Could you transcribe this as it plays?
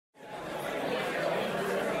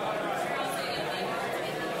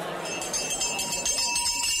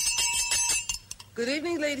Good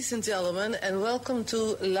evening, ladies and gentlemen, and welcome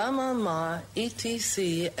to La Mama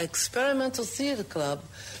ETC Experimental Theater Club,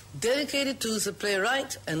 dedicated to the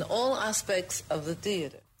playwright and all aspects of the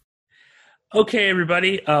theater. Okay,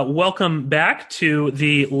 everybody, welcome back to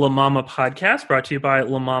the La Mama podcast, brought to you by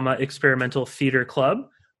La Mama Experimental Theater Club.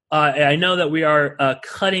 I know that we are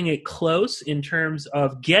cutting it close in terms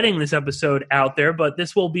of getting this episode out there, but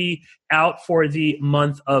this will be out for the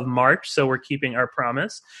month of March, so we're keeping our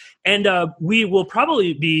promise. And we will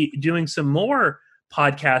probably be doing some more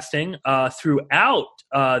podcasting throughout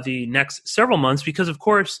the next several months because, of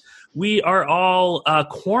course, we are all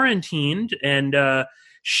quarantined and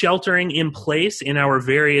sheltering in place in our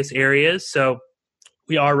various areas. So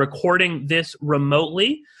we are recording this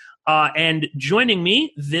remotely. And joining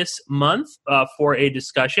me this month for a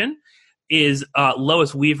discussion is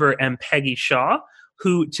Lois Weaver and Peggy Shaw,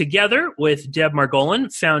 who together with Deb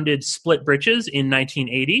Margolin founded Split Britches in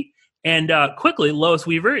 1980. And quickly, Lois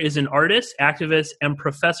Weaver is an artist, activist, and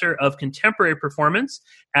professor of contemporary performance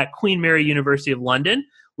at Queen Mary University of London.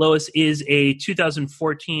 Lois is a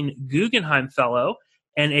 2014 Guggenheim Fellow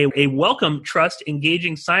and a Wellcome Trust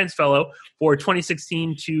Engaging Science Fellow for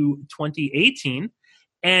 2016 to 2018.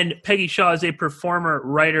 And Peggy Shaw is a performer,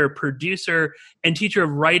 writer, producer, and teacher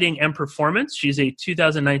of writing and performance. She's a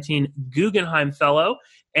 2019 Guggenheim Fellow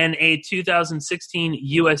and a 2016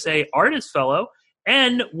 USA Artist Fellow,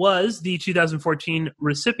 and was the 2014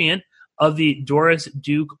 recipient of the Doris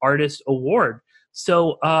Duke Artist Award.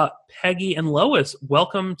 So, Peggy and Lois,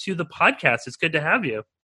 welcome to the podcast. It's good to have you.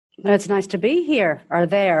 It's nice to be here, or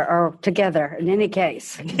there, or together, in any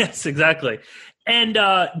case. Yes, exactly. And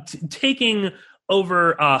taking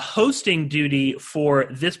over hosting duty for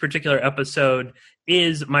this particular episode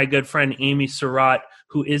is my good friend Amy Surratt,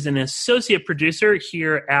 who is an associate producer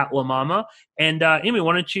here at La Mama. And Amy,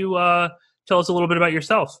 why don't you tell us a little bit about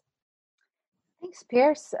yourself? Thanks,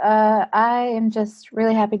 Pierce. I am just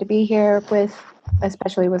really happy to be here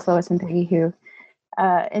especially with Lois and Peggy, who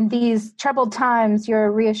in these troubled times, you're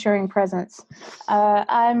a reassuring presence.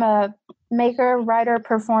 I'm a maker, writer,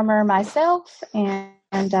 performer myself,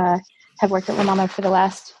 and have worked at La Mama for the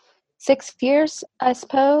last 6 years, I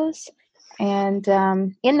suppose. And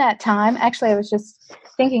in that time, actually, I was just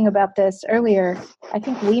thinking about this earlier. I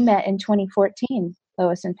think we met in 2014,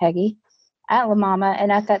 Lois and Peggy, at La Mama.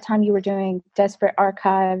 And at that time, you were doing Desperate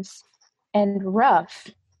Archives and Rough.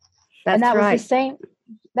 That's right.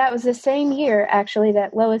 That was the same year, actually,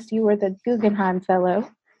 that Lois, you were the Guggenheim Fellow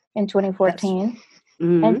in 2014.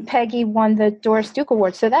 Mm-hmm. And Peggy won the Doris Duke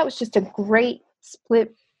Award. So that was just a great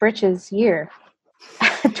Split Britches year.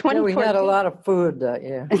 Yeah, we had a lot of food that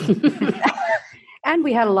year. And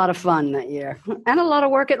we had a lot of fun that year. And a lot of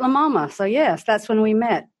work at La Mama. So, yes, that's when we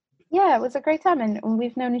met. Yeah, it was a great time. And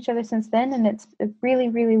we've known each other since then. And it's really,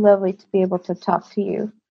 really lovely to be able to talk to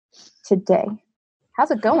you today. How's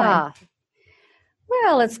it going?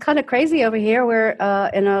 Well, it's kind of crazy over here. We're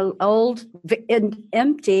in an old,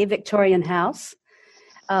 empty Victorian house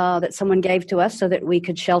that someone gave to us so that we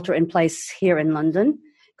could shelter in place here in London.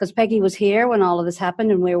 Because Peggy was here when all of this happened,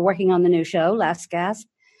 and we were working on the new show, Last Gasp,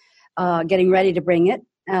 getting ready to bring it.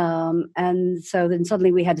 And so then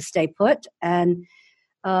suddenly we had to stay put, and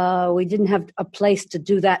we didn't have a place to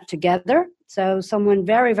do that together. So someone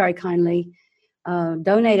very, very kindly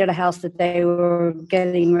donated a house that they were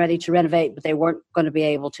getting ready to renovate, but they weren't going to be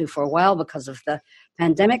able to for a while because of the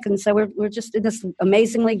pandemic. And so we're just in this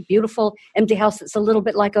amazingly beautiful empty house that's a little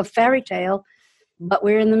bit like a fairy tale, but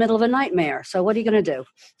we're in the middle of a nightmare. So what are you going to do?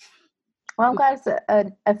 Well, I'm glad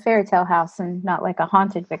it's a fairy tale house and not like a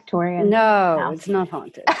haunted Victorian house. It's not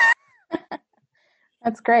haunted.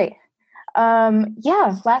 That's great.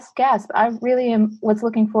 Last Gasp. I really was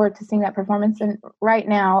looking forward to seeing that performance. And right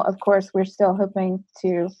now, of course, we're still hoping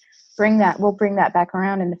to we'll bring that back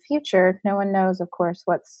around in the future. No one knows, of course,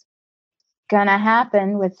 what's going to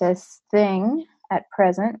happen with this thing at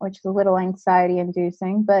present, which is a little anxiety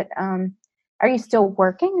inducing. But are you still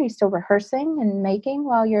working? Are you still rehearsing and making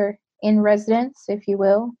while you're in residence, if you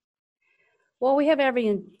will? Well, we have every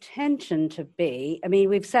intention to be. I mean,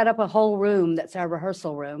 we've set up a whole room that's our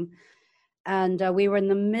rehearsal room. And we were in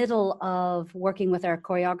the middle of working with our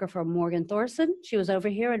choreographer, Morgan Thorson. She was over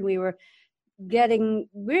here, and we were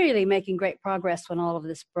really making great progress when all of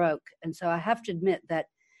this broke. And so I have to admit that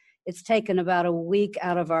it's taken about a week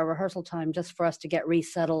out of our rehearsal time just for us to get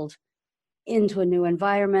resettled into a new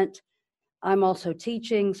environment. I'm also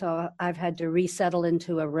teaching, so I've had to resettle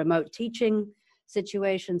into a remote teaching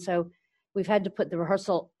situation. So we've had to put the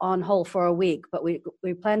rehearsal on hold for a week, but we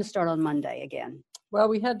plan to start on Monday again. Well,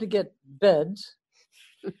 we had to get beds,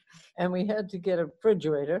 and we had to get a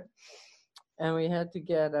refrigerator, and we had to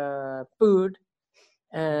get food,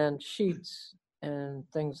 and sheets and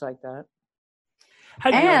things like that.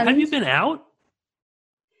 Have you been out?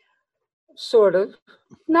 Sort of.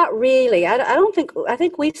 Not really. I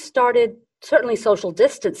think we started certainly social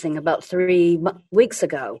distancing about 3 weeks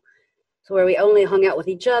ago. So where we only hung out with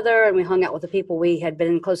each other and we hung out with the people we had been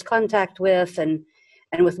in close contact with and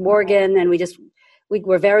with Morgan, and we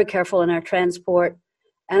were very careful in our transport.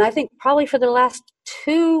 And I think probably for the last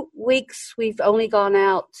 2 weeks we've only gone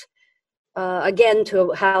out again to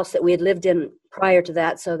a house that we had lived in prior to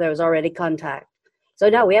that, so there was already contact. So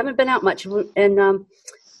no, we haven't been out much, and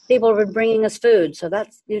people have been bringing us food, so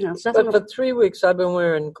that's, it's nothing. But for 3 weeks I've been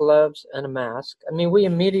wearing gloves and a mask. I mean, we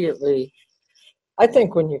immediately, I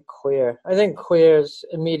think when you're queer, I think queers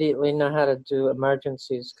immediately know how to do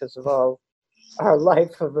emergencies because of all our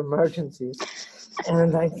life of emergencies.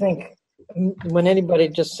 And I think when anybody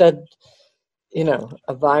just said,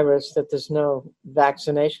 a virus that there's no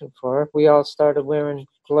vaccination for, we all started wearing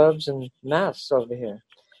gloves and masks over here.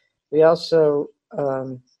 We also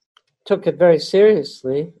took it very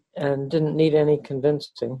seriously and didn't need any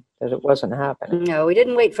convincing that it wasn't happening. No, we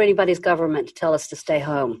didn't wait for anybody's government to tell us to stay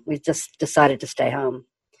home. We just decided to stay home.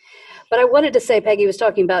 But I wanted to say, Peggy was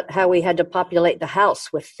talking about how we had to populate the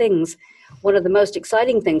house with things. One of the most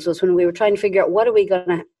exciting things was when we were trying to figure out what are we going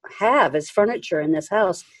to have as furniture in this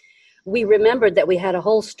house. We remembered that we had a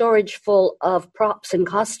whole storage full of props and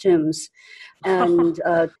costumes and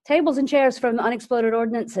tables and chairs from Unexploded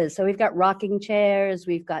Ordinances. So we've got rocking chairs,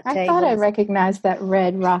 we've got tables. I thought I recognized that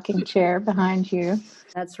red rocking chair behind you.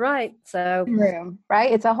 That's right. So room,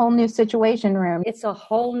 right? It's a whole new situation room. It's a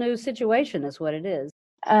whole new situation is what it is.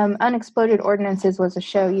 Unexploded Ordinances was a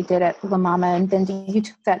show you did at La Mama, and then you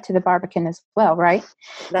took that to the Barbican as well, right?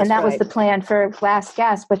 That's and that right. was the plan for Last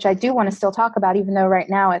Gasp, which I do want to still talk about, even though right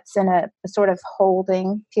now it's in a sort of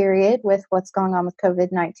holding period with what's going on with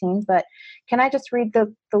COVID-19. But can I just read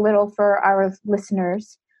the little for our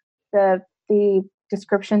listeners, the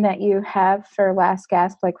description that you have for Last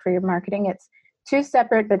Gasp, like for your marketing? It's 2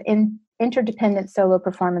 separate but interdependent solo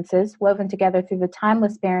performances woven together through the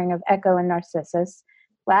timeless bearing of Echo and Narcissus.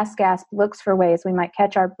 Last Gasp looks for ways we might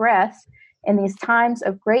catch our breath in these times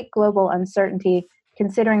of great global uncertainty,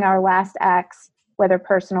 considering our last acts, whether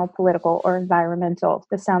personal, political, or environmental.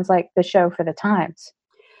 This sounds like the show for the times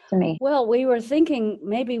to me. Well, we were thinking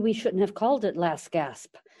maybe we shouldn't have called it Last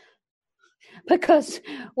Gasp, because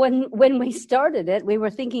when we started it, we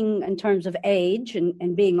were thinking in terms of age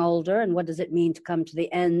and being older and what does it mean to come to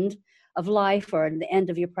the end of life or the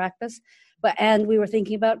end of your practice. And we were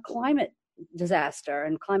thinking about climate disaster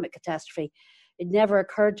and climate catastrophe. It never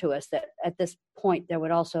occurred to us that at this point there would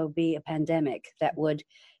also be a pandemic that would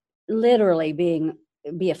literally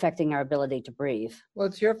be affecting our ability to breathe. Well,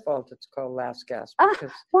 it's your fault it's called Last Gasp.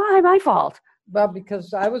 Why my fault? Well,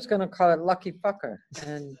 because I was going to call it Lucky Fucker,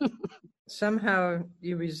 and somehow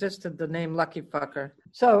you resisted the name Lucky Fucker.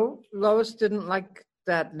 So Lois didn't like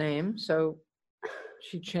that name, so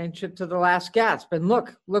she changed it to The Last Gasp. And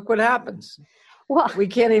look what happens. Well, we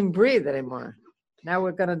can't even breathe anymore. Now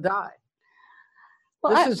we're going to die.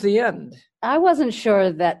 Well, this is the end. I wasn't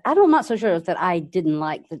sure that. I'm not so sure that I didn't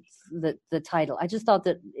like the title. I just thought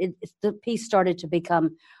that the piece started to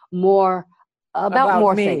become more about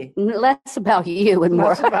more me, less about you and more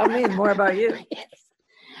less about me, more about you.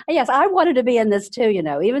 Yes, I wanted to be in this too.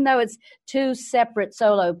 Even though it's 2 separate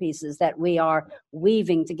solo pieces that we are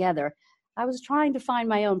weaving together, I was trying to find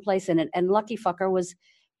my own place in it. And Lucky Fucker was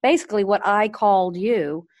basically what I called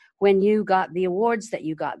you when you got the awards that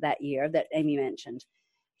you got that year that Amy mentioned.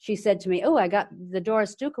 She said to me, "Oh, I got the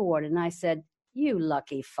Doris Duke Award." And I said, "You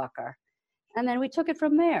lucky fucker." And then we took it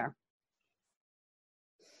from there.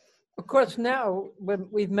 Of course, now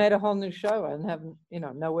we've made a whole new show and have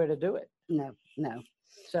nowhere to do it. No.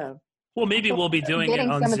 So. Well, maybe we'll be doing it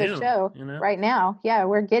on some Zoom. Of the show right now. Yeah,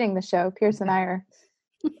 we're getting the show. Pierce and I are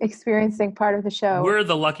experiencing part of the show. We're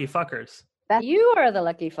the lucky fuckers. You are the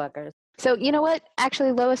lucky fuckers. So you know what?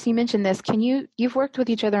 Actually, Lois, you mentioned this. You've worked with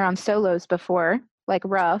each other on solos before, like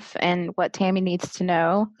Rough and What Tammy Needs to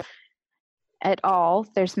Know et al.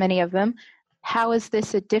 There's many of them. How is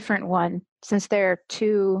this a different one since there are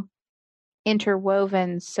 2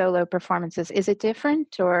 interwoven solo performances? Is it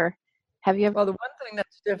different, or have you ever? Well, the one thing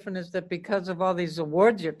that's different is that because of all these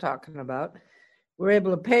awards you're talking about, we're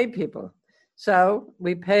able to pay people. So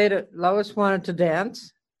we paid Lois wanted to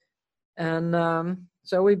dance. And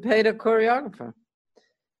so we paid a choreographer,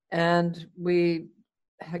 and we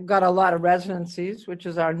got a lot of residencies, which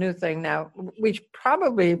is our new thing now. We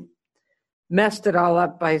probably messed it all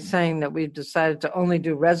up by saying that we've decided to only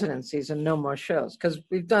do residencies and no more shows, because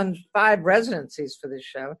we've done 5 residencies for this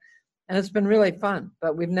show, and it's been really fun,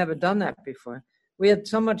 but we've never done that before. we had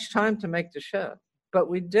so much time to make the show, but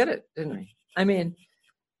we did it, didn't we? I mean,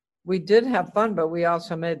 we did have fun, but we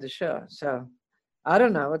also made the show. So I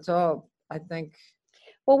don't know. It's all, I think.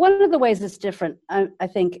 Well, one of the ways it's different, I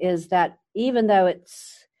think, is that even though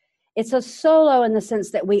it's a solo in the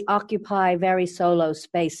sense that we occupy very solo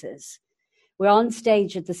spaces, we're on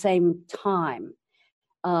stage at the same time,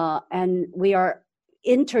 and we are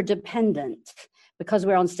interdependent because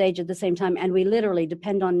we're on stage at the same time, and we literally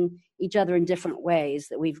depend on each other in different ways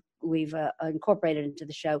that we've incorporated into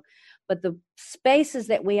the show. But the spaces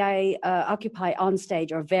that we occupy on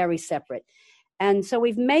stage are very separate. And so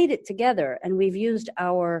we've made it together, and we've used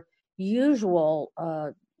our usual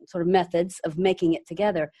sort of methods of making it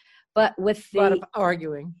together. But with a lot of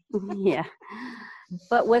arguing. Yeah.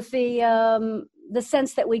 But with the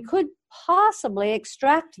sense that we could possibly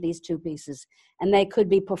extract these two pieces and they could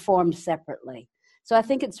be performed separately. So I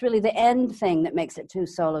think it's really the end thing that makes it two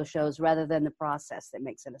solo shows rather than the process that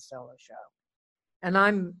makes it a solo show. And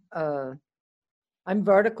I'm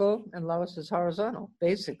vertical and Lois is horizontal,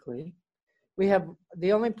 basically. We have,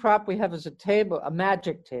 the only prop we have is a table, a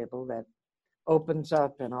magic table that opens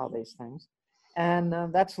up and all these things. And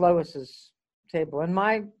that's Lois's table. And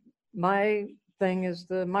my thing is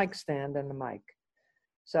the mic stand and the mic.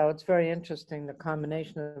 So it's very interesting, the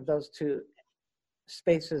combination of those two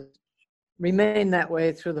spaces remain that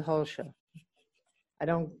way through the whole show. I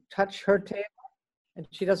don't touch her table, and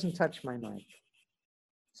she doesn't touch my mic.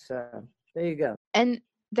 So there you go. And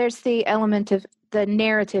there's the element of the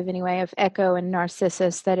narrative, anyway, of Echo and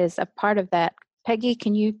Narcissus that is a part of that. Peggy,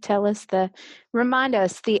 can you remind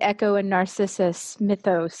us the Echo and Narcissus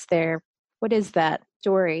mythos there? What is that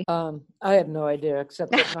story? I have no idea,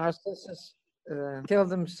 except that Narcissus killed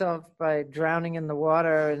himself by drowning in the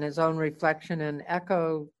water in his own reflection, and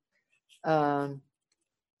Echo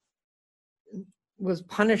was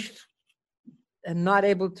punished and not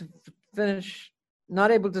able to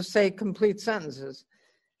say complete sentences.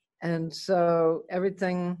 And so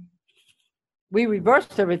we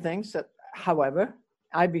reversed everything. So, however,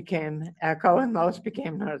 I became Echo and Lois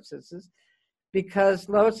became Narcissus, because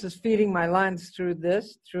Lois is feeding my lines through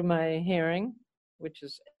my hearing, which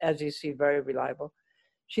is, as you see, very reliable.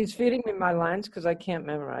 She's feeding me my lines because I can't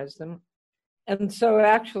memorize them. And so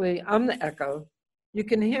actually, I'm the Echo. You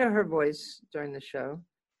can hear her voice during the show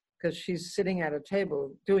because she's sitting at a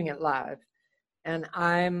table doing it live. And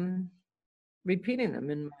I'm repeating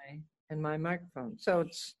them in my microphone. So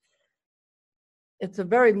it's a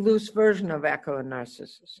very loose version of Echo and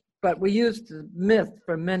Narcissus. But we used the myth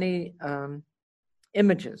for many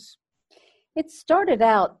images. It started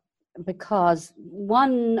out because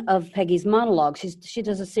one of Peggy's monologues, she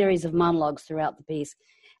does a series of monologues throughout the piece,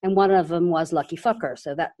 and one of them was Lucky Fucker.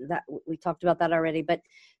 So that we talked about that already. But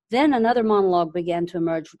then another monologue began to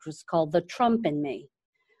emerge, which was called The Trump in Me,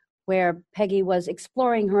 where Peggy was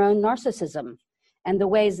exploring her own narcissism and the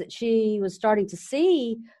ways that she was starting to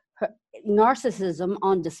see her narcissism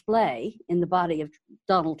on display in the body of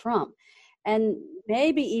Donald Trump, and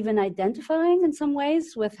maybe even identifying in some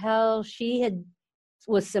ways with how she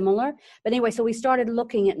was similar. But anyway, so we started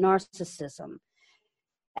looking at narcissism.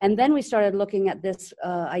 And then we started looking at this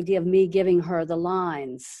idea of me giving her the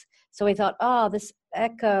lines. So we thought, this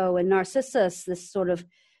Echo and Narcissus, this sort of,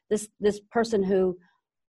 this person who,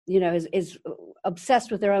 is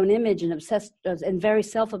obsessed with their own image and obsessed and very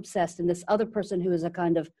self-obsessed, and this other person who is a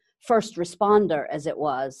kind of first responder, as it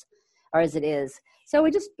was, or as it is. So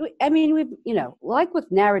like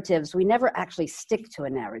with narratives, we never actually stick to a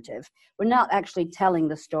narrative. We're not actually telling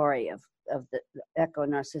the story of the Echo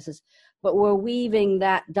and Narcissus, but we're weaving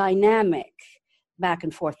that dynamic back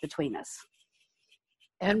and forth between us.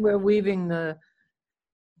 And we're weaving the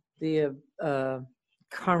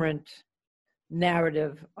current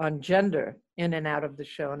narrative on gender in and out of the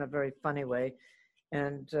show in a very funny way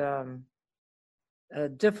and a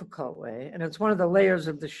difficult way. And it's one of the layers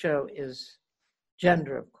of the show is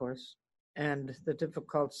gender, of course, and the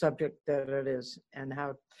difficult subject that it is, and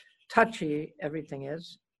how touchy everything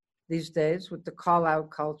is these days with the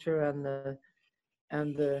call-out culture and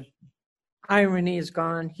the irony is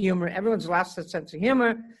gone. Humor, everyone's lost their sense of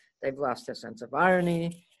humor. They've lost their sense of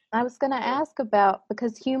irony. I was going to ask about,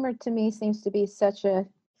 because humor to me seems to be such a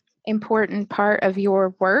important part of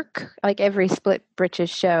your work. Like every Split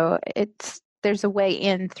Britches show, there's a way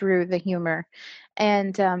in through the humor.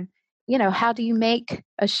 And how do you make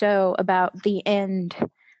a show about the end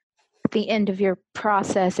of your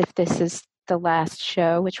process, if this is the last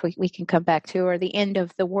show, which we can come back to, or the end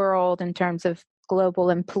of the world in terms of global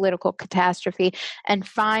and political catastrophe, and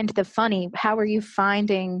find the funny? How are you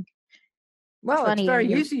finding Well, funny. It's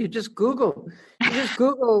very easy. You just Google you just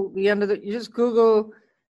Google,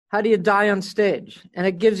 how do you die on stage? And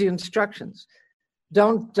it gives you instructions.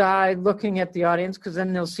 Don't die looking at the audience, because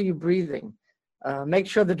then they'll see you breathing. Make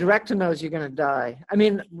sure the director knows you're going to die. I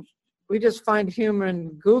mean, we just find humor in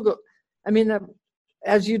Google. I mean,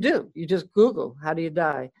 as you do, you just Google, how do you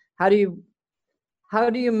die? How do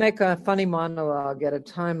you make a funny monologue at a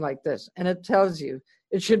time like this? And it tells you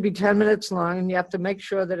it should be 10 minutes long, and you have to make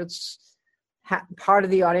sure that it's part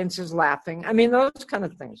of the audience is laughing. I mean, those kind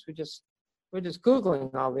of things. We're just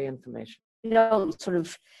Googling all the information. You don't sort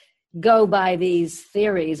of go by these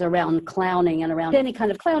theories around clowning and around any kind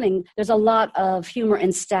of clowning. There's a lot of humor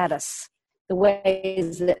in status, the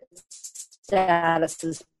ways that status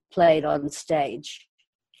is played on stage.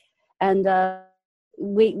 And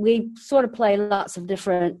we sort of play lots of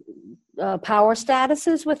different power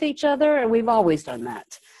statuses with each other, and we've always done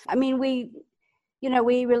that. I mean, we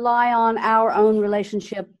rely on our own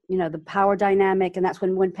relationship, the power dynamic, and that's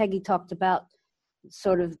when Peggy talked about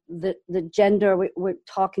sort of the gender, we're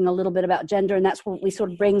talking a little bit about gender, and that's what we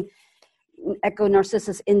sort of bring Echo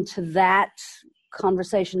Narcissus into that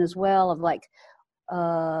conversation as well, of like,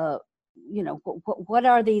 what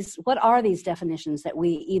are these definitions that we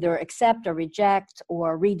either accept or reject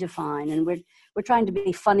or redefine, and we're trying to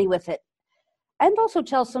be funny with it and also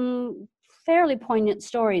tell some fairly poignant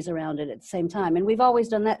stories around it at the same time. And we've always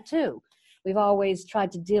done that too. We've always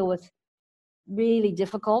tried to deal with really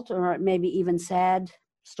difficult or maybe even sad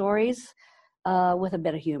stories with a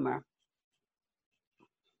bit of humor.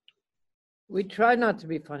 We try not to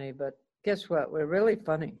be funny, but guess what? We're really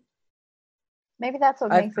funny. Maybe that's what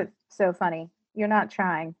makes it so funny. You're not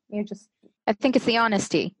trying. I think it's the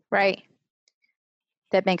honesty, right?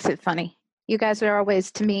 That makes it funny. You guys are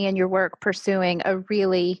always, to me, in your work, pursuing a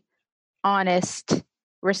really honest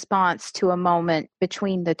response to a moment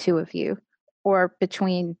between the two of you, or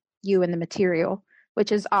between you and the material,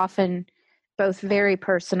 which is often both very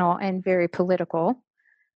personal and very political.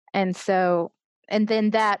 And then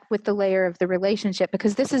that with the layer of the relationship,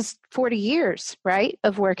 because this is 40 years, right,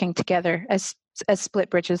 of working together as Split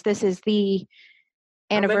Britches. This is the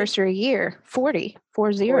anniversary year, 40.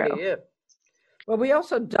 Yeah. Well, we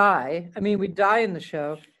also die. I mean, we die in the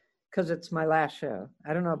show because it's my last show.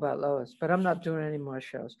 I don't know about Lois, but I'm not doing any more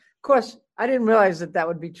shows. Of course, I didn't realize that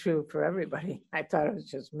would be true for everybody. I thought it was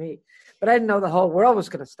just me. But I didn't know the whole world was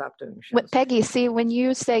going to stop doing shows. But Peggy, see, when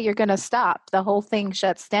you say you're going to stop, the whole thing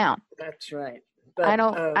shuts down. That's right. But,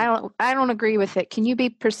 I don't agree with it. Can you be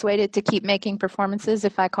persuaded to keep making performances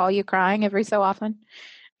if I call you crying every so often?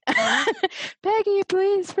 Peggy,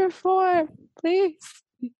 please perform, please.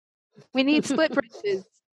 We need Split Britches.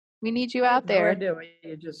 We need you out there. No idea what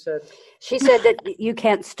you just said. She said that you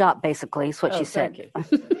can't stop, basically, is what she said.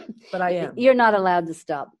 Thank you. But I am. You're not allowed to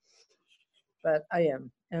stop. But I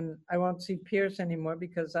am. And I won't see Pierce anymore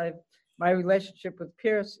because my relationship with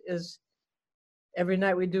Pierce is every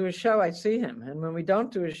night we do a show, I see him. And when we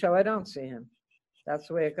don't do a show, I don't see him. That's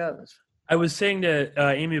the way it goes. I was saying to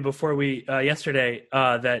Amy before yesterday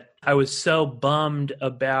that I was so bummed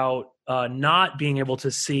about not being able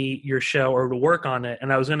to see your show or to work on it.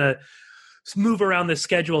 And I was going to move around the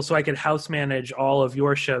schedule so I could house manage all of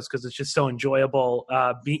your shows because it's just so enjoyable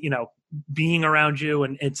being around you.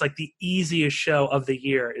 And it's like the easiest show of the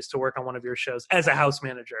year is to work on one of your shows as a house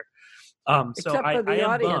manager. Except for the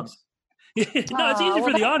audience. No, it's easy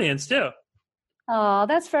for the audience too. Oh,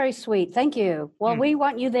 that's very sweet. Thank you. Well, we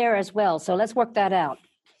want you there as well. So let's work that out.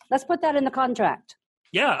 Let's put that in the contract.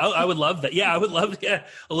 Yeah, I would love that. Yeah, I would love a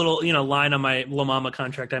little, line on my La Mama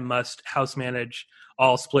contract. I must house manage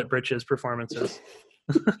all Split Britches performances.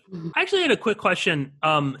 I actually had a quick question.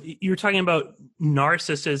 You were talking about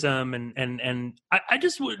narcissism and I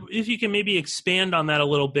just would, if you can maybe expand on that a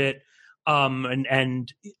little bit.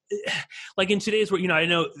 And like in today's world, I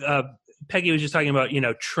know Peggy was just talking about,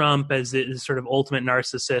 Trump as the sort of ultimate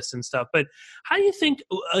narcissist and stuff. But how do you think,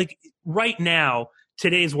 like right now,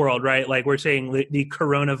 today's world, right? Like we're saying the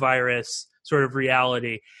coronavirus sort of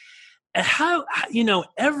reality, how,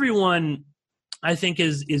 everyone I think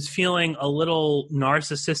is feeling a little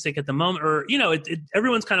narcissistic at the moment, or,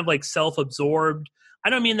 everyone's kind of like self-absorbed. I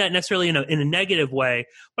don't mean that necessarily in a negative way,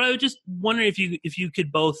 but I was just wondering if you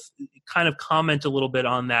could both kind of comment a little bit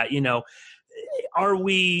on that. Are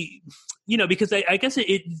we, because I guess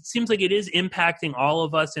it seems like it is impacting all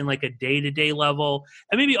of us in like a day-to-day level,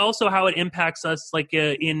 and maybe also how it impacts us like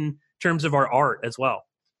in terms of our art as well.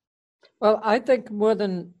 Well, I think more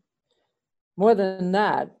than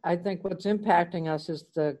that, I think what's impacting us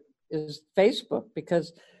is Facebook,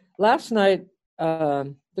 because last night,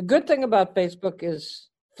 the good thing about Facebook is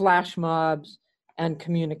flash mobs and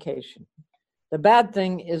communication. The bad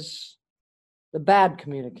thing is the bad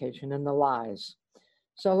communication and the lies.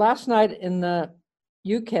 So last night in the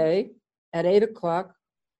UK at 8 o'clock,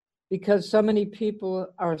 because so many people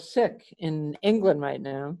are sick in England right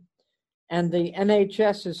now, and the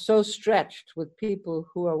NHS is so stretched with people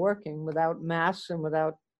who are working without masks and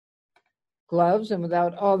without gloves and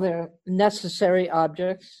without all their necessary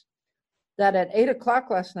objects, that at 8 o'clock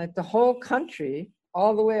last night, the whole country,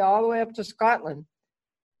 all the way up to Scotland,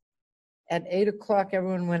 at 8 o'clock,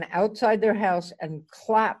 everyone went outside their house and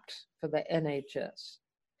clapped for the NHS.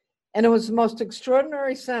 And it was the most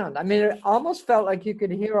extraordinary sound. I mean, it almost felt like you could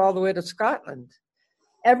hear all the way to Scotland.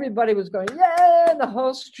 Everybody was going, yeah, the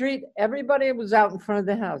whole street, everybody was out in front of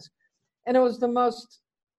the house. And it was the most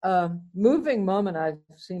moving moment I've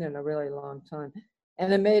seen in a really long time.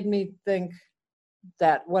 And it made me think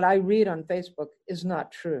that what I read on Facebook is not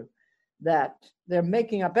true, that they're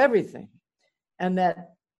making up everything, and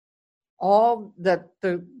that all that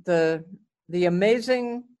the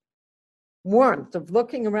amazing warmth of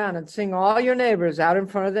looking around and seeing all your neighbors out in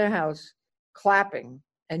front of their house clapping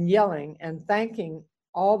and yelling and thanking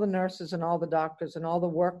all the nurses and all the doctors and all the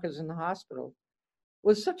workers in the hospital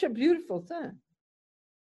was such a beautiful thing.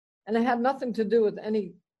 And it had nothing to do with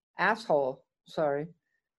any asshole,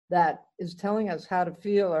 that is telling us how to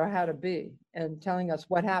feel or how to be and telling us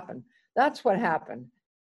what happened. That's what happened.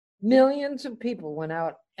 Millions of people went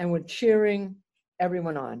out and were cheering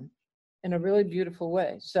everyone on in a really beautiful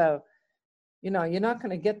way. So, you're not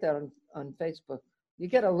going to get that on Facebook. You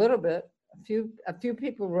get a little bit. A few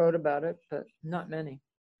people wrote about it, but not many.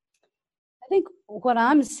 I think what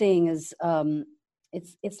I'm seeing is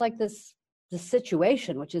it's like the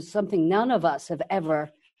situation, which is something none of us have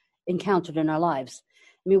ever encountered in our lives.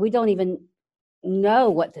 I mean, we don't even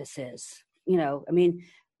know what this is.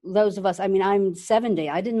 Those of us. I mean, I'm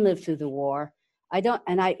 70. I didn't live through the war.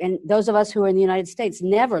 And those of us who are in the United States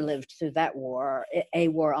never lived through that war, or a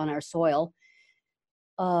war on our soil.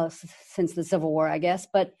 Since the Civil War, I guess.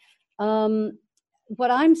 But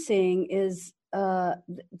what I'm seeing is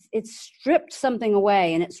it's stripped something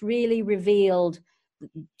away, and it's really revealed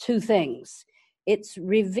two things. It's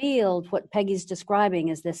revealed what Peggy's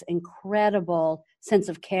describing as this incredible sense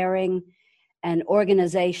of caring and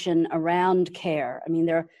organization around care. I mean,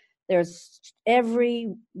 there's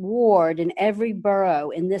every ward in every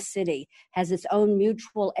borough in this city has its own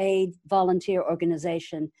mutual aid volunteer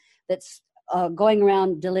organization that's going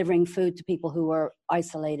around delivering food to people who are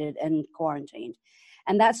isolated and quarantined.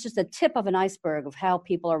 And that's just a tip of an iceberg of how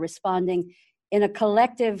people are responding in a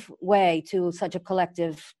collective way to such a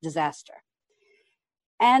collective disaster.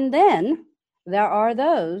 And then there are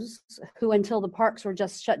those who, until the parks were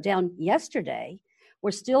just shut down yesterday,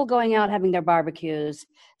 were still going out having their barbecues,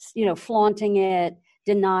 flaunting it,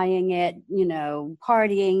 denying it,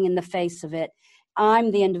 partying in the face of it.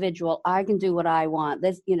 I'm the individual. I can do what I want.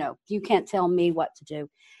 This, you can't tell me what to do.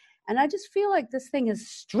 And I just feel like this thing has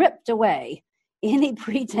stripped away any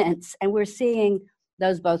pretense, and we're seeing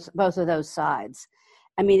both of those sides.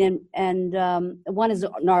 I mean, and one is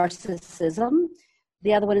narcissism,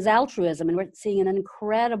 the other one is altruism, and we're seeing an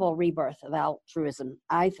incredible rebirth of altruism,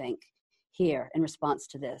 I think, here in response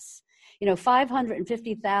to this.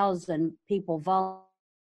 550,000 people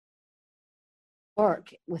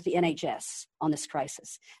work with the NHS on this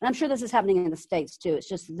crisis. And I'm sure this is happening in the States too. It's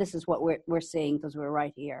just, this is what we're seeing because we're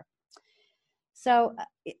right here. So,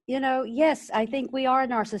 yes, I think we are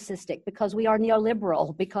narcissistic because we are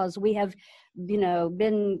neoliberal, because we have,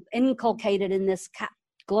 been inculcated in this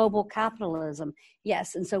global capitalism.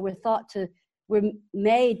 Yes. And so we're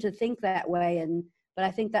made to think that way. But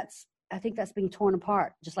I think that's being torn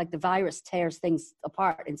apart, just like the virus tears things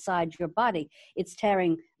apart inside your body. It's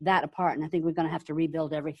tearing that apart, and I think we're going to have to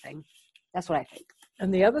rebuild everything. That's what I think.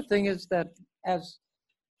 And the other thing is that as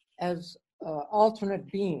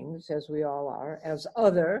alternate beings, as we all are, as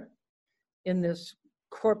other in this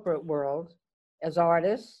corporate world, as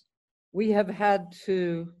artists, we have had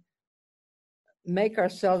to make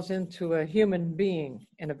ourselves into a human being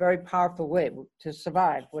in a very powerful way to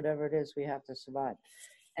survive whatever it is we have to survive.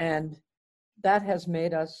 And that has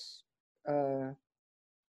made us, I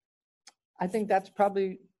think that's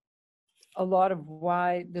probably a lot of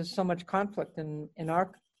why there's so much conflict in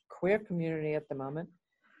our queer community at the moment,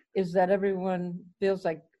 is that everyone feels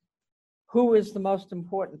like, who is the most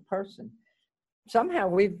important person? Somehow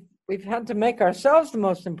we've had to make ourselves the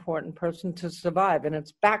most important person to survive, and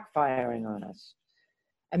it's backfiring on us.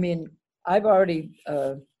 I mean, I've already,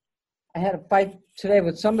 I had a fight today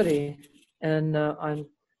with somebody and on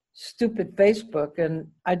stupid Facebook, and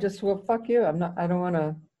I just, well, fuck you. I don't want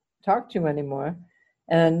to talk to you anymore.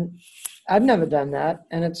 And I've never done that.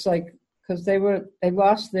 And it's like, because they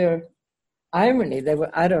lost their irony.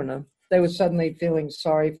 I don't know, they were suddenly feeling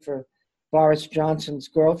sorry for Boris Johnson's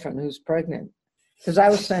girlfriend who's pregnant. Because I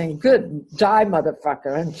was saying, good, die,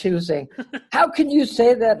 motherfucker. And she was saying, how can you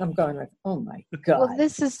say that? And I'm going like, oh my God. Well,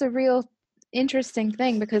 this is the real interesting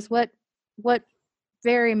thing, because what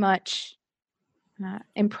very much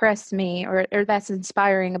impressed me, or that's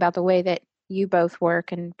inspiring about the way that you both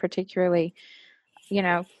work, and particularly,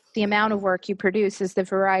 the amount of work you produce, is the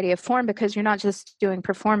variety of form, because you're not just doing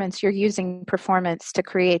performance, you're using performance to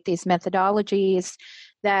create these methodologies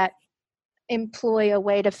that employ a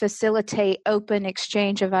way to facilitate open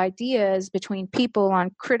exchange of ideas between people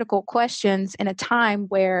on critical questions in a time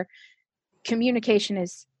where communication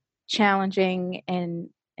is challenging and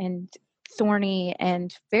thorny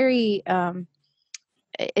and very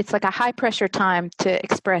it's like a high pressure time to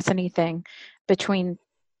express anything between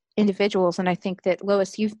individuals. And I think that,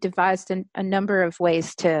 Lois, you've devised a number of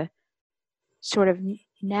ways to sort of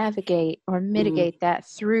navigate or mitigate that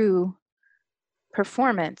through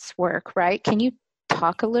performance work, right? Can you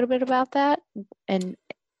talk a little bit about that? And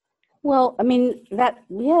well, I mean,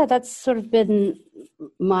 that's sort of been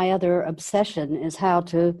my other obsession, is how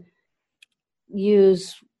to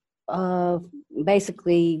use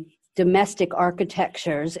basically domestic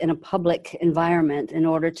architectures in a public environment in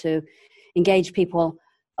order to engage people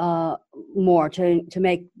more, to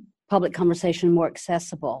make public conversation more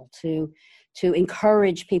accessible, to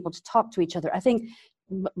encourage people to talk to each other. I think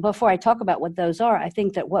before I talk about what those are, I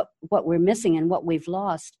think that what we're missing and what we've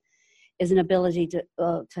lost is an ability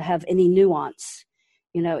to have any nuance,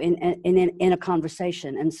 in a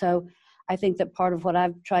conversation. And so I think that part of what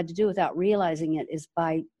I've tried to do without realizing it is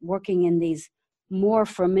by working in these more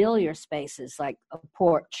familiar spaces, like a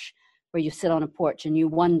porch, where you sit on a porch and you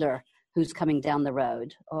wonder who's coming down the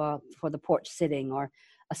road, or for the porch sitting, or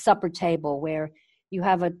a supper table where you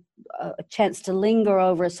have a chance to linger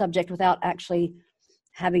over a subject without actually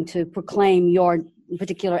having to proclaim your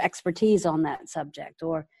particular expertise on that subject,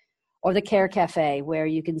 or the Care Cafe, where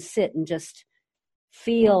you can sit and just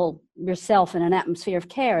feel yourself in an atmosphere of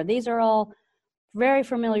care. These are all very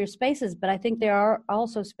familiar spaces, but I think there are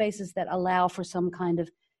also spaces that allow for some kind of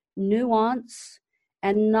nuance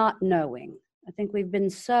and not knowing. I think we've been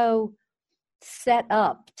so set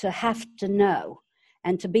up to have to know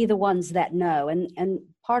and to be the ones that know. And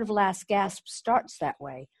part of Last Gasp starts that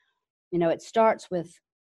way. It starts with,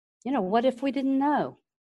 what if we didn't know?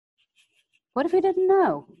 What if we didn't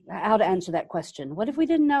know how to answer that question? What if we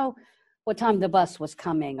didn't know what time the bus was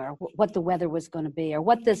coming, or what the weather was going to be, or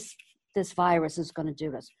what this virus is going to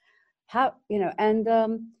do to us? How, and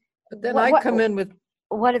but then I come in with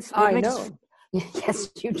what it's. I know.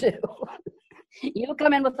 Yes, you do. You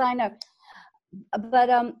come in with I know. But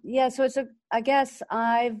so it's I guess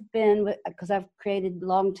I've been, because I've created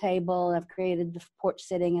Long Table, I've created the porch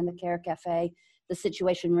sitting and the Care Cafe, the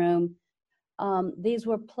Situation Room. These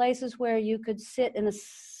were places where you could sit in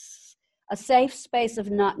a safe space of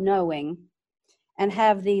not knowing and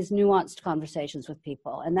have these nuanced conversations with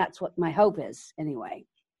people. And that's what my hope is, anyway.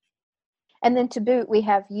 And then to boot, we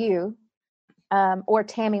have you, or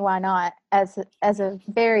Tammy, why not, as a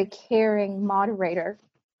very caring moderator,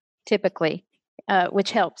 typically,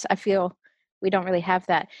 which helps. I feel we don't really have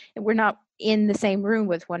that. We're not in the same room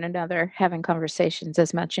with one another having conversations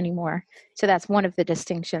as much anymore. So that's one of the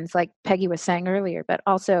distinctions, like Peggy was saying earlier. But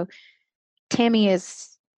also, Tammy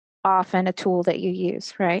is often a tool that you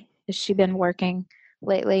use, right? Has she been working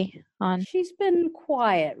lately on? She's been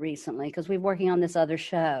quiet recently because we're working on this other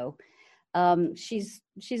show. She's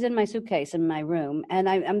in my suitcase in my room, and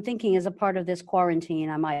I'm thinking, as a part of this quarantine,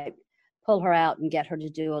 I might pull her out and get her to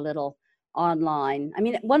do a little online. I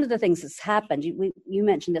mean, one of the things that's happened, you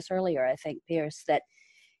mentioned this earlier, I think, Pierce, that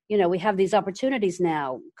we have these opportunities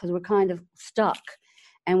now because we're kind of stuck,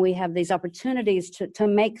 and we have these opportunities to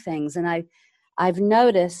make things. And I've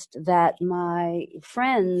noticed that my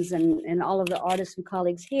friends and all of the artists and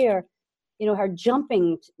colleagues here, are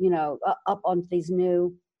jumping, up onto these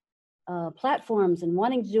new platforms and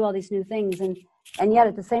wanting to do all these new things. And yet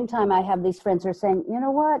at the same time, I have these friends who are saying, you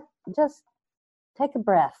know what, just take a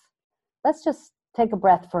breath. Let's just take a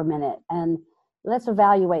breath for a minute and let's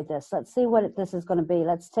evaluate this. Let's see what this is going to be.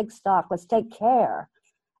 Let's take stock. Let's take care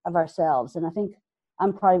of ourselves. And I think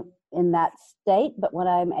I'm probably in that state, but when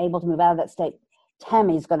I'm able to move out of that state,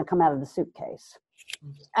 Tammy's going to come out of the suitcase.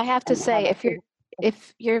 I have to say,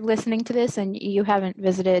 if you're listening to this and you haven't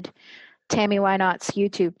visited Tammy Why Not's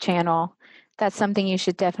YouTube channel, that's something you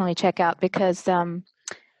should definitely check out, because I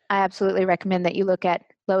absolutely recommend that you look at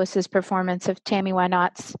Lois's performance of Tammy Why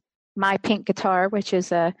Not's My Pink Guitar, which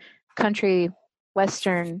is a country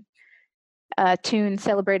western tune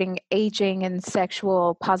celebrating aging and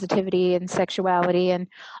sexual positivity and sexuality. And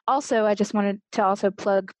also, I just wanted to also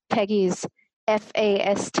plug Peggy's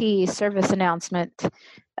FAST service announcement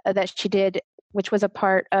that she did, which was a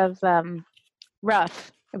part of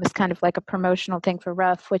RUF. It was kind of like a promotional thing for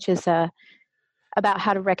RUF, which is about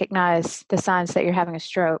how to recognize the signs that you're having a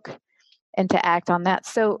stroke and to act on that.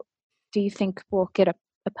 So do you think we'll get a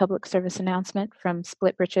public service announcement from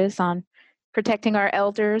Split Britches on protecting our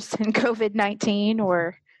elders in COVID-19,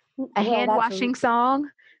 or a hand-washing song,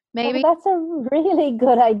 maybe? Well, that's a really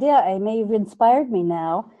good idea, Amy. You've inspired me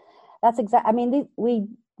now. That's exactly, I mean,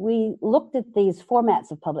 we looked at these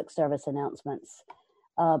formats of public service announcements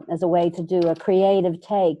as a way to do a creative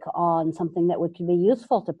take on something that could be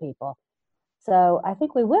useful to people. So I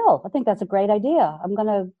think we will. I think that's a great idea. I'm going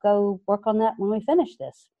to go work on that when we finish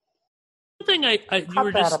this. Something you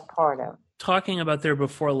were just talking about there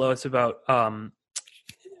before, Lois, about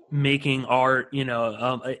making art,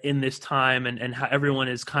 in this time, and how everyone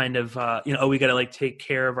is kind of, we got to like take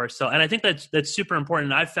care of ourselves. And I think that's super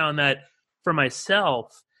important. I've found that for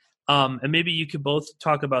myself, and maybe you could both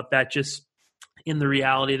talk about that just in the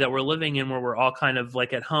reality that we're living in, where we're all kind of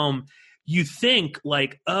like at home. You think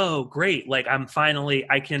like, oh, great, like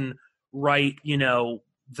I can write,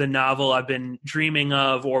 the novel I've been dreaming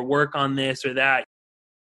of, or work on this or that.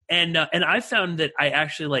 And I found that I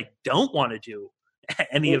actually like don't want to do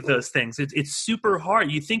any of those things. It's super hard.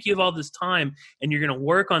 You think you have all this time and you're going to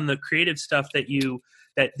work on the creative stuff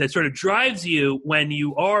that sort of drives you when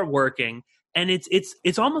you are working. And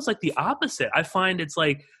it's almost like the opposite. I find it's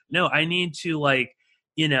like, no, I need to like,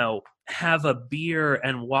 have a beer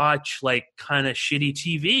and watch like kind of shitty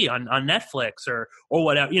TV on Netflix or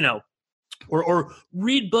whatever, or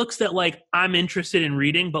read books that like I'm interested in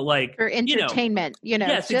reading, but like or entertainment,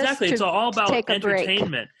 Yes, exactly. It's all about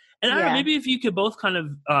entertainment. And I don't know, maybe if you could both kind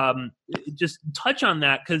of just touch on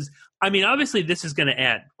that, because I mean, obviously this is going to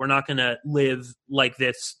end. We're not going to live like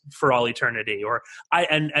this for all eternity. Or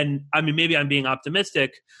I mean, maybe I'm being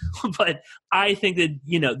optimistic, but I think that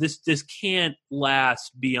this can't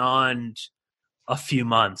last beyond a few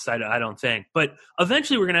months. I don't think, but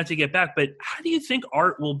eventually we're going to have to get back. But how do you think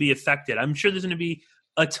art will be affected? I'm sure there's going to be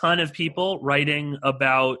a ton of people writing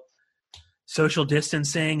about social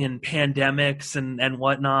distancing and pandemics and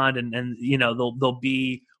whatnot, and there'll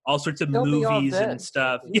be all sorts of movies and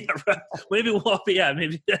stuff. Yeah, right. Maybe we'll all be,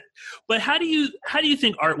 maybe. But how do you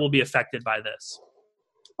think art will be affected by this?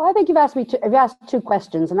 Well, I think you've asked two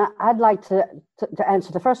questions, and I'd like to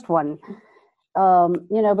answer the first one.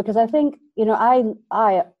 Because I think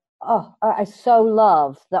I so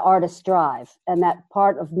love the artist drive and that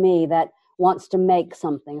part of me that wants to make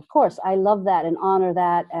something. Of course, I love that and honor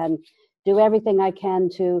that and do everything I can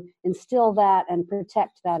to instill that and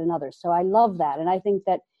protect that in others. So I love that. And I think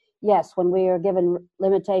that, yes, when we are given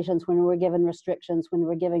limitations, when we're given restrictions, when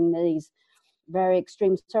we're given these very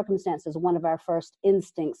extreme circumstances, one of our first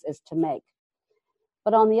instincts is to make.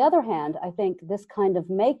 But on the other hand, I think this kind of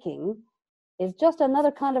making is just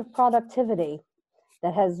another kind of productivity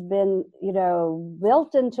that has been,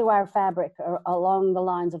 built into our fabric along the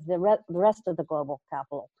lines of the rest of the global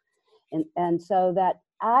capital. And so that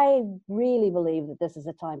I really believe that this is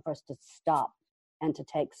a time for us to stop and to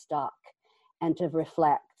take stock and to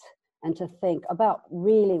reflect and to think about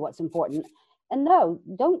really what's important. And no,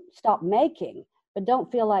 don't stop making, but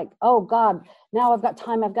don't feel like, oh God, now I've got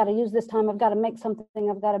time, I've got to use this time, I've got to make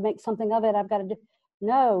something, I've got to make something of it, I've got to do.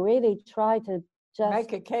 No, really try to just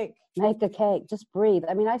make a cake, just breathe.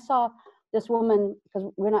 I mean, I saw this woman,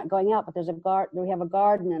 because we're not going out, but there's a garden, we have a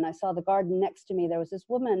garden, and I saw the garden next to me. There was this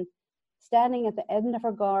woman standing at the end of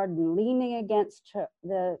her garden, leaning against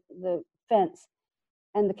the fence,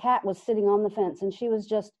 and the cat was sitting on the fence, and she was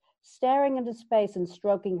just staring into space and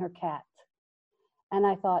stroking her cat. And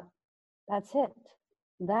I thought, that's it.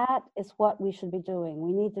 That is what we should be doing.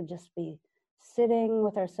 We need to just be sitting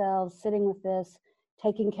with ourselves, sitting with this,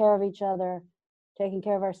 taking care of each other, taking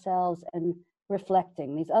care of ourselves, and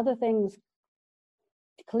reflecting. These other things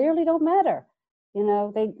clearly don't matter.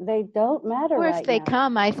 They don't matter. Or if they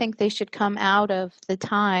come, I think they should come out of the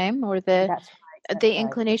time or the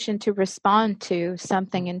inclination to respond to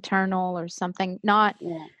something internal or something, not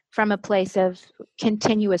from a place of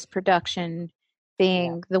continuous production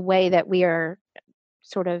being the way that we are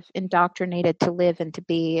sort of indoctrinated to live and to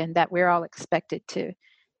be, and that we're all expected to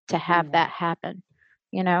have that happen.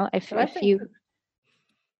 If you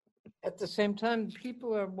at the same time,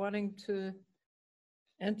 people are wanting to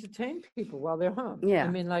entertain people while they're home. Yeah. I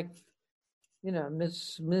mean, like,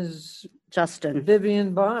 Ms. Justin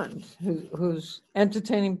Vivian Bond, who's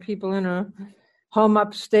entertaining people in her home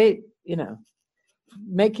upstate,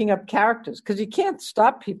 making up characters, because you can't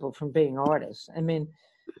stop people from being artists. I mean,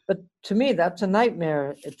 but to me, that's a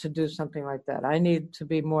nightmare to do something like that. I need to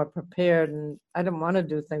be more prepared, and I don't want to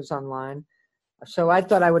do things online. So I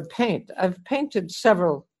thought I would paint. I've painted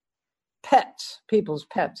several people's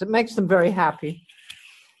pets. It makes them very happy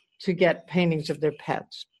to get paintings of their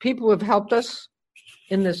pets. People have helped us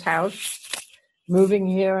in this house, moving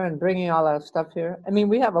here and bringing all our stuff here. I mean,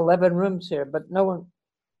 we have 11 rooms here, but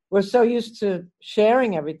we're so used to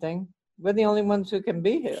sharing everything. We're the only ones who can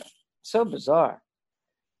be here. So bizarre.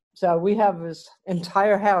 So we have this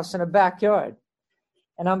entire house in a backyard,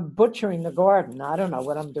 and I'm butchering the garden. I don't know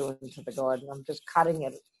what I'm doing to the garden. I'm just cutting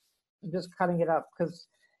it. I'm just cutting it up because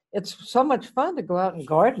it's so much fun to go out and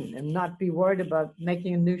garden and not be worried about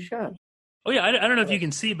making a new show. Oh yeah, I don't know if you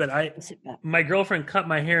can see, but my girlfriend cut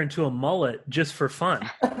my hair into a mullet just for fun.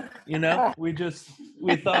 You know, we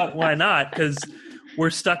thought, why not? Because we're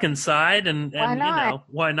stuck inside, and you know,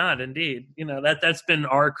 why not? Indeed, you know, that's been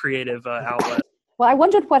our creative outlet. Well, I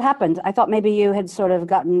wondered what happened. I thought maybe you had sort of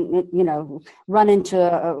gotten, you know, run into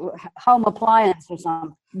a home appliance or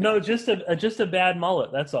something. No, just a bad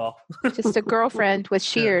mullet. That's all. Just a girlfriend with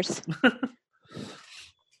shears.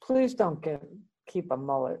 Please don't keep a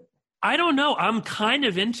mullet. I don't know. I'm kind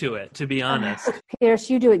of into it, to be honest. Pierce,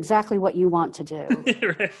 you do exactly what you want to do.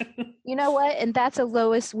 Right. You know what? And that's a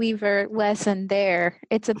Lois Weaver lesson there.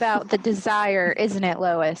 It's about the desire, isn't it,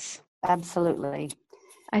 Lois? Absolutely.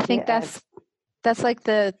 I think that's like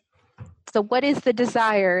the what is the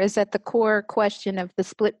desire is at the core question of the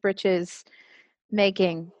Split Britches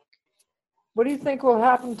making. What do you think will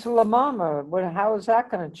happen to La Mama? How is that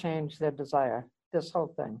going to change their desire, this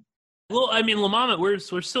whole thing? Well, I mean, La Mama, we're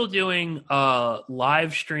still doing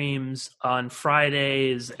live streams on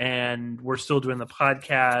Fridays, and we're still doing the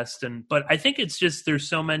podcast. But I think it's just there's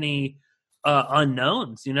so many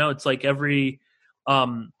unknowns. You know, it's like every.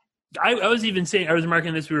 I was even saying, I was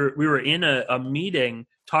marking this. We were in a meeting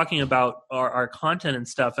talking about our content and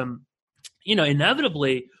stuff, and you know,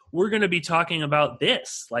 inevitably we're going to be talking about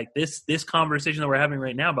this conversation that we're having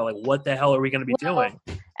right now about like what the hell are we going to be doing.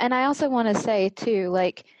 And I also want to say too,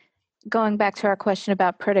 like, going back to our question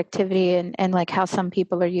about productivity and like how some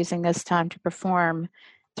people are using this time to perform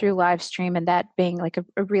through live stream, and that being like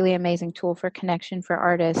a really amazing tool for connection for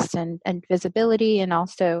artists and visibility, and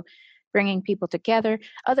also bringing people together.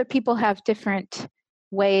 Other people have different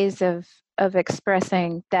ways of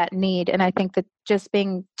expressing that need. And I think that just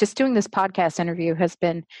doing this podcast interview has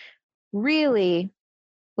been really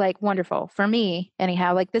like wonderful for me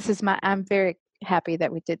anyhow. Like I'm very happy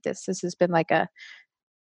that we did this. This has been like a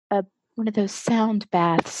one of those sound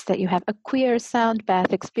baths that you have, a queer sound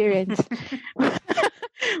bath experience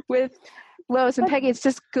with Lois and Peggy. It's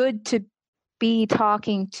just good to be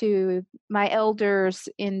talking to my elders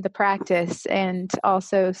in the practice, and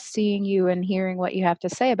also seeing you and hearing what you have to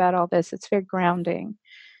say about all this. It's very grounding.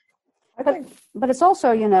 But it's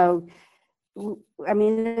also, you know, I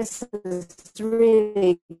mean, this is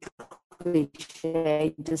really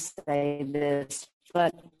cliche to say this,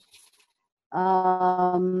 but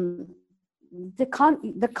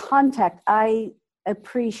the contact, I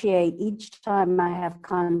appreciate each time I have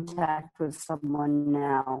contact with someone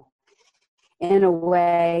now in a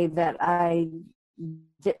way that I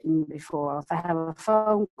didn't before. If I have a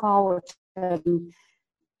phone call, which I'm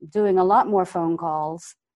doing a lot more phone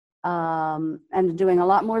calls, and doing a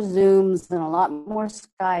lot more Zooms and a lot more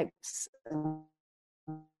Skypes on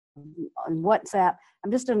WhatsApp,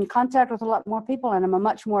 I'm just in contact with a lot more people, and I'm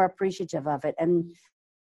much more appreciative of it. And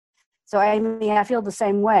so, I mean, I feel the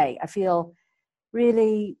same way. I feel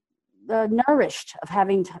really nourished of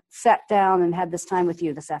having sat down and had this time with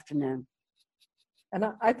you this afternoon. And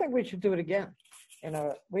I think we should do it again in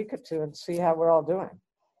a week or two and see how we're all doing,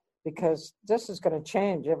 because this is going to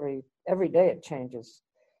change every day. It changes.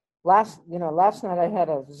 Last night I had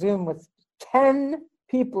a Zoom with 10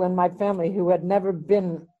 people in my family who had never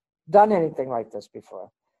done anything like this before.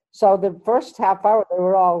 So the first half hour they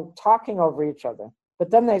were all talking over each other, but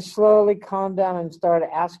then they slowly calmed down and started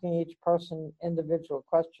asking each person individual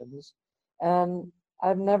questions. And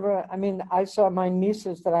I saw my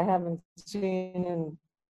nieces that I haven't seen in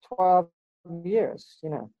 12 years, you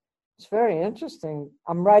know. It's very interesting.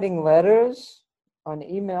 I'm writing letters on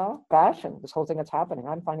email. Fashion, this whole thing that's happening.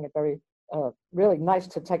 I'm finding it very, really nice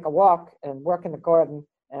to take a walk and work in the garden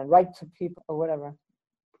and write to people or whatever.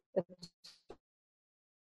 It's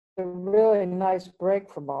a really nice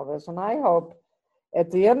break from all this. And I hope at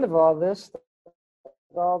the end of all this,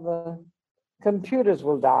 all the computers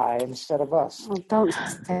will die instead of us. Well, don't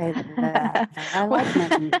say that. I like my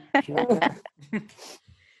computer.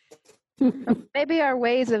 Maybe our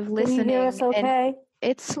ways of Can listening. you hear us okay?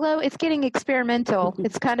 It's slow. It's getting experimental.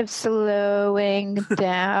 It's kind of slowing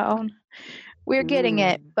down. We're getting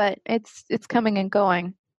it, but it's coming and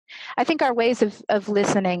going. I think our ways of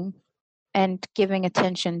listening and giving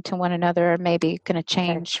attention to one another are maybe going to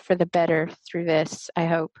change for the better through this, I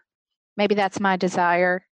hope. Maybe that's my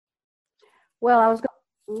desire. Well, I was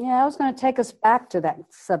going to take us back to that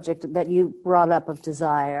subject that you brought up of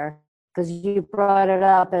desire, because you brought it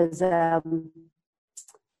up as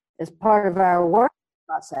part of our work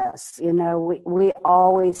process. You know, we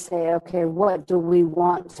always say, okay, what do we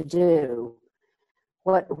want to do?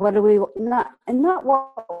 What do we not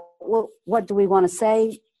what do we want to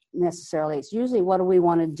say necessarily? It's usually what do we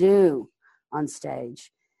want to do on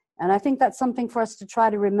stage, and I think that's something for us to try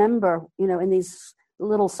to remember. You know, in these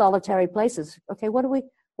little solitary places. Okay, what do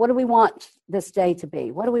we want this day to be?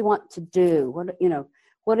 What do we want to do?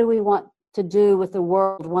 What do we want to do with the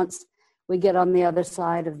world once we get on the other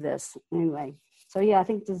side of this? Anyway, so yeah, I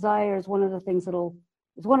think desire is one of the things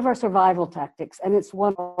it's one of our survival tactics, and it's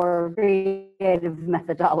one of our creative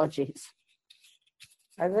methodologies.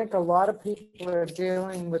 I think a lot of people are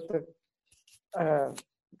dealing with the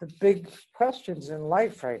big questions in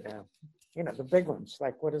life right now. You know, the big ones,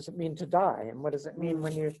 like what does it mean to die? And what does it mean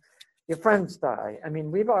when your friends die? I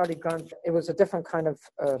mean, we've already gone, it was a different kind of,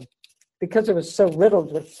 because it was so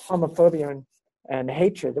riddled with homophobia and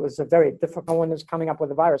hatred, it was a very difficult. No one is coming up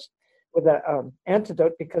with a virus, with an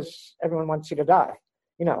antidote, because everyone wants you to die.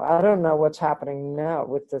 You know, I don't know what's happening now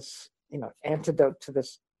with this, antidote to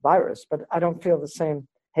this virus, but I don't feel the same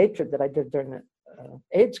hatred that I did during the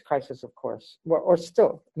AIDS crisis, of course, or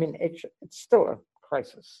still. I mean, it's still a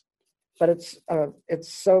crisis. But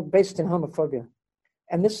it's so based in homophobia.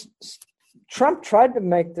 And this, Trump tried to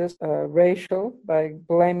make this racial by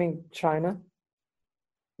blaming China.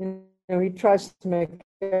 You know, he tries to make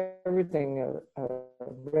everything a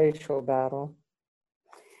racial battle.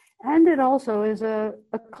 And it also is a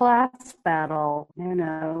class battle. You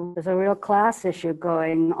know, there's a real class issue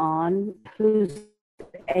going on. Who's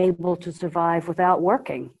able to survive without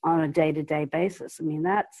working on a day-to-day basis? I mean,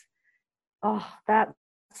 that's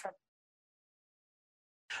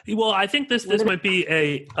Well, I think this might be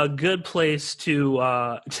a good place to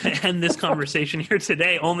end this conversation here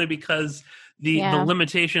today, only because the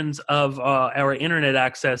limitations of our internet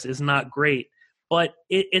access is not great. But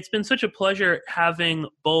it's been such a pleasure having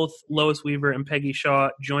both Lois Weaver and Peggy Shaw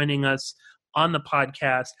joining us on the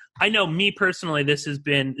podcast. I know me personally, this has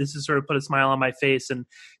sort of put a smile on my face. And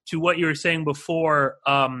to what you were saying before,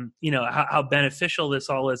 how beneficial this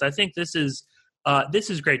all is. I think this is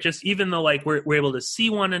great. Just even though we're able to see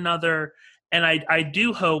one another, and I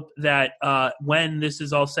do hope that when this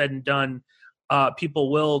is all said and done,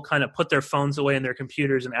 people will kind of put their phones away and their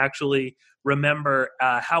computers and actually remember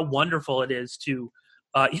how wonderful it is to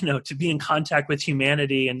be in contact with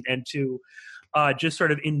humanity and to just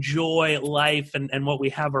sort of enjoy life and what we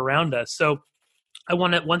have around us. So I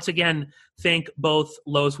want to once again thank both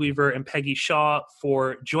Lois Weaver and Peggy Shaw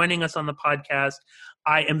for joining us on the podcast.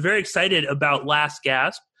 I am very excited about Last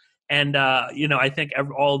Gasp, and I think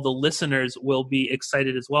all the listeners will be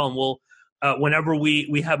excited as well. And we'll, whenever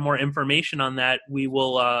we have more information on that, we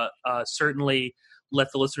will certainly let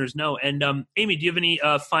the listeners know. And Amy, do you have any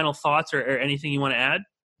final thoughts or anything you want to add?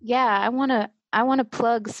 Yeah, I want to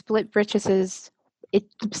plug Split Britches'.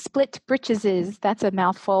 Split Britches', that's a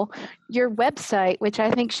mouthful. Your website, which I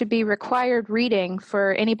think should be required reading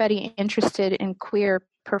for anybody interested in queer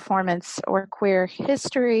performance or queer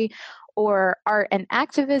history or art and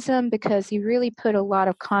activism, because you really put a lot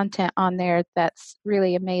of content on there that's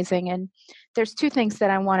really amazing. And there's two things that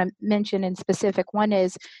I want to mention in specific. One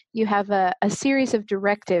is you have a series of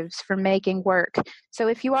directives for making work. So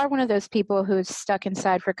if you are one of those people who's stuck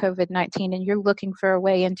inside for COVID-19 and you're looking for a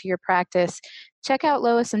way into your practice, check out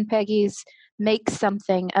Lois and Peggy's Make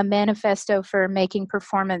Something, a manifesto for making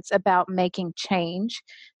performance about making change.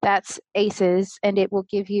 That's ACEs, and it will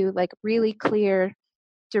give you really clear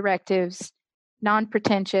directives,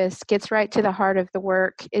 non-pretentious, gets right to the heart of the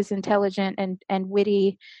work, is intelligent and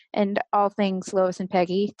witty, and all things Lois and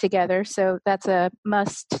Peggy together. So that's a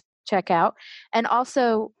must check out. And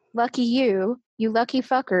also, lucky you lucky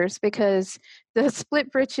fuckers, because the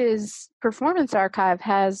Split Britches Performance Archive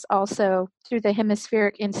has also, through the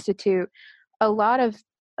Hemispheric Institute, a lot of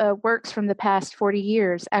works from the past 40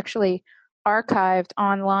 years actually archived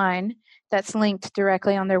online that's linked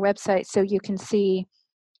directly on their website, so you can see.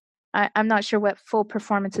 I'm not sure what full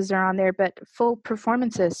performances are on there, but full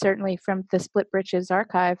performances certainly from the Split Britches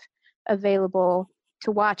archive available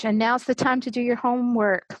to watch. And now's the time to do your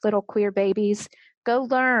homework, little queer babies. Go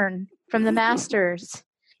learn from the masters.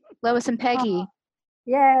 Lois and Peggy.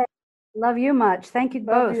 Yay. Love you much. Thank you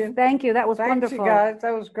Love both. you. Thank you. That was Thanks, wonderful. you guys.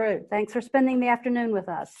 That was great. Thanks for spending the afternoon with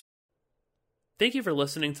us. Thank you for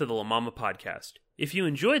listening to the La Mama podcast. If you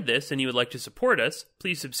enjoyed this and you would like to support us,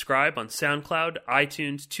 please subscribe on SoundCloud,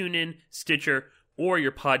 iTunes, TuneIn, Stitcher, or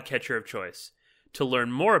your podcatcher of choice. To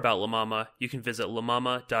learn more about La Mama, you can visit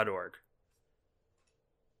lamama.org.